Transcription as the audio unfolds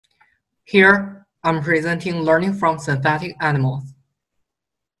Here, I'm presenting learning from synthetic animals.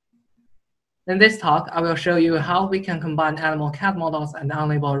 In this talk, I will show you how we can combine animal CAD models and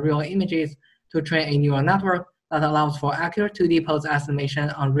unlabeled real images to train a neural network that allows for accurate 2D pose estimation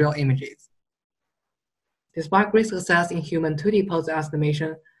on real images. Despite great success in human 2D pose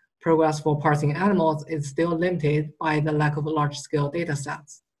estimation, progress for parsing animals is still limited by the lack of large-scale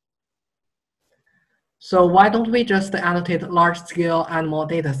datasets. So why don't we just annotate large-scale animal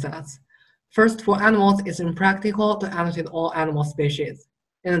datasets? First, for animals, it's impractical to annotate all animal species.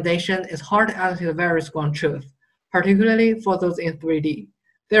 In addition, it's hard to annotate various ground truths, particularly for those in 3D.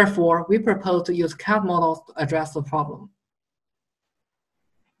 Therefore, we propose to use CAD models to address the problem.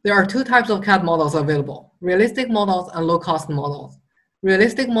 There are two types of CAD models available: realistic models and low-cost models.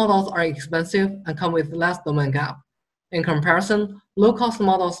 Realistic models are expensive and come with less domain gap. In comparison, low-cost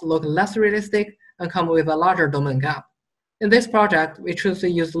models look less realistic and come with a larger domain gap. In this project, we choose to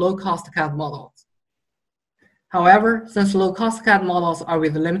use low-cost CAD models. However, since low-cost CAD models are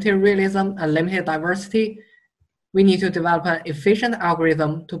with limited realism and limited diversity, we need to develop an efficient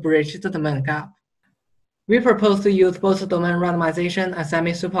algorithm to bridge the domain gap. We propose to use both domain randomization and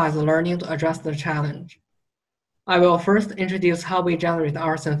semi-supervised learning to address the challenge. I will first introduce how we generate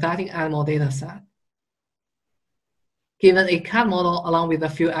our synthetic animal dataset. Given a CAD model along with a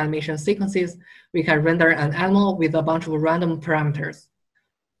few animation sequences, we can render an animal with a bunch of random parameters.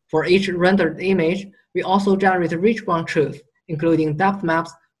 For each rendered image, we also generate rich ground truth, including depth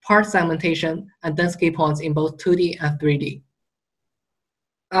maps, part segmentation, and dense keypoints in both 2D and 3D.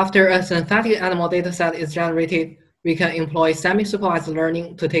 After a synthetic animal dataset is generated, we can employ semi-supervised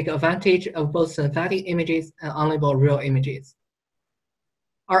learning to take advantage of both synthetic images and unlabeled real images.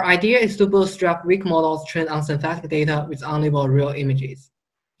 Our idea is to bootstrap weak models trained on synthetic data with unlabeled real images.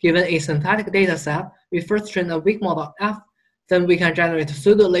 Given a synthetic dataset, we first train a weak model F, then we can generate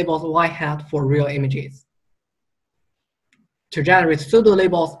pseudo-labels Y hat for real images. To generate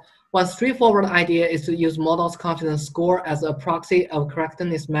pseudo-labels, one straightforward idea is to use model's confidence score as a proxy of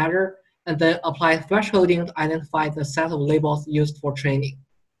correctness measure, and then apply thresholding to identify the set of labels used for training.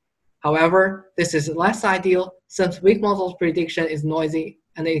 However, this is less ideal since weak model's prediction is noisy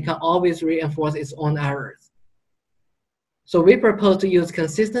and it can always reinforce its own errors. So we propose to use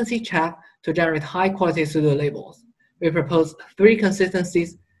consistency check to generate high-quality pseudo-labels. We propose 3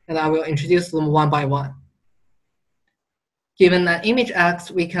 consistencies, and I will introduce them one by one. Given an image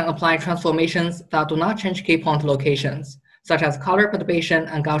X, we can apply transformations that do not change keypoint locations, such as color perturbation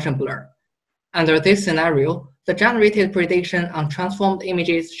and Gaussian blur. Under this scenario, the generated prediction on transformed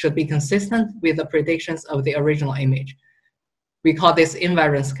images should be consistent with the predictions of the original image. We call this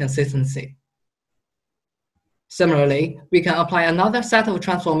invariance consistency. Similarly, we can apply another set of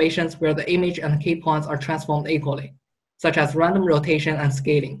transformations where the image and keypoints are transformed equally, such as random rotation and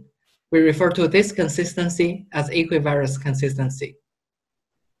scaling. We refer to this consistency as equivariance consistency.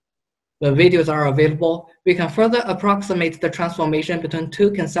 When videos are available, we can further approximate the transformation between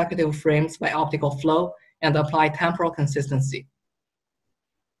 2 consecutive frames by optical flow and apply temporal consistency.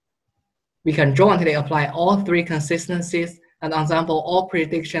 We can jointly apply all 3 consistencies and ensemble all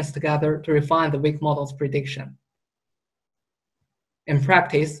predictions together to refine the weak model's prediction. In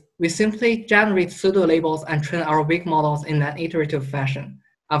practice, we simply generate pseudo-labels and train our weak models in an iterative fashion.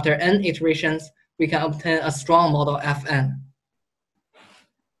 After n iterations, we can obtain a strong model Fn.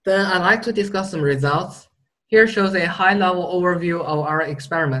 Then I'd like to discuss some results. Here shows a high-level overview of our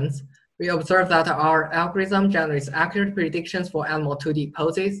experiments. We observe that our algorithm generates accurate predictions for animal 2D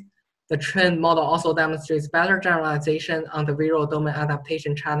poses. The trained model also demonstrates better generalization on the Visual Domain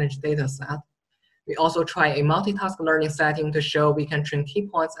Adaptation challenge dataset. We also try a multitask learning setting to show we can train key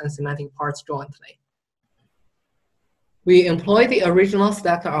points and semantic parts jointly. We employ the original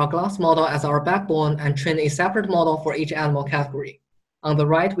stacked hourglass model as our backbone and train a separate model for each animal category. On the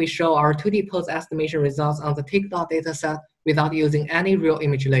right, we show our 2D pose estimation results on the tick-dot dataset without using any real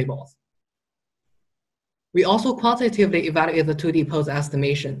image labels. We also quantitatively evaluate the 2D pose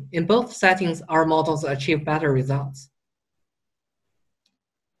estimation. In both settings, our models achieve better results.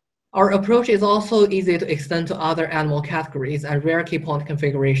 Our approach is also easy to extend to other animal categories and rare key point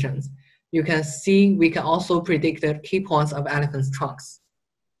configurations. You can see we can also predict the key points of elephants' trunks.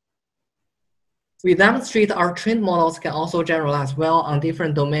 We demonstrate our trained models can also generalize well on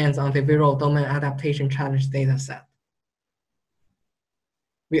different domains on the Visual Domain Adaptation challenge dataset.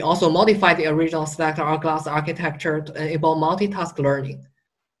 We also modify the original stacked hourglass architecture to enable multitask learning.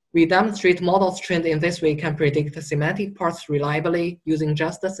 We demonstrate models trained in this way can predict semantic parts reliably using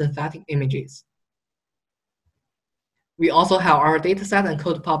just the synthetic images. We also have our dataset and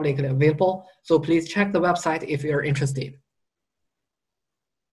code publicly available, so please check the website if you're interested.